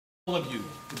All of you,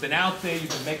 you've been out there, you've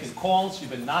been making calls, you've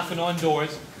been knocking on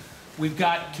doors. We've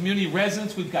got community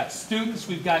residents, we've got students,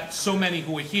 we've got so many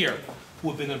who are here who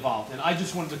have been involved. And I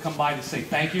just wanted to come by to say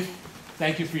thank you.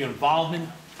 Thank you for your involvement.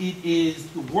 It is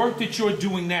the work that you're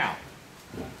doing now,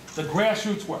 the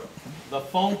grassroots work, the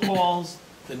phone calls,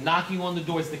 the knocking on the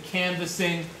doors, the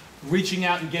canvassing, reaching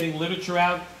out and getting literature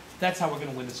out. That's how we're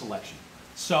going to win this election.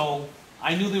 So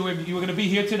I knew you were going to be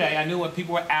here today. I knew when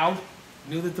people were out, I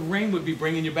knew that the rain would be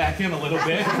bringing you back in a little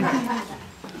bit.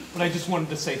 But I just wanted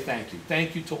to say thank you.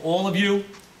 Thank you to all of you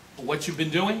for what you've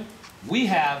been doing. We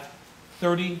have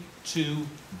 32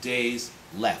 days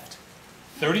left.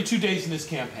 32 days in this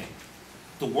campaign.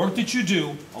 The work that you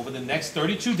do over the next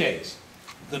 32 days is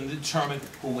going to determine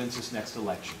who wins this next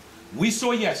election. We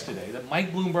saw yesterday that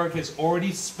Mike Bloomberg has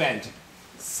already spent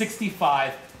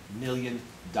 $65 million.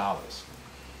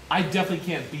 I definitely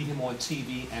can't beat him on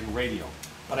TV and radio,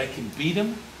 but I can beat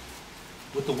him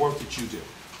with the work that you do.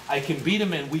 I can beat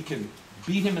him, and we can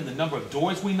beat him in the number of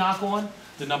doors we knock on,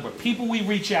 the number of people we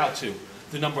reach out to,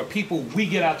 the number of people we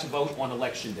get out to vote on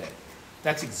election day.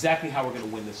 That's exactly how we're going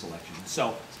to win this election.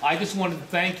 So I just wanted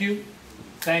to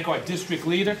thank our district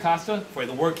leader, Costa, for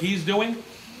the work he's doing.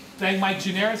 Thank Mike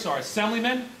Gineris, our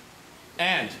assemblyman,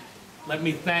 and let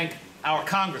me thank our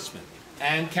congressman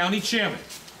and county chairman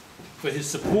for his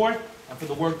support and for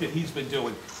the work that he's been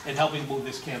doing in helping move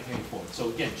this campaign forward. So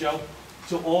again, Joe,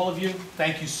 to all of you,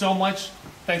 thank you so much.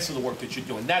 Thanks for the work that you're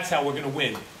doing. That's how we're going to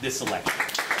win this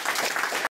election.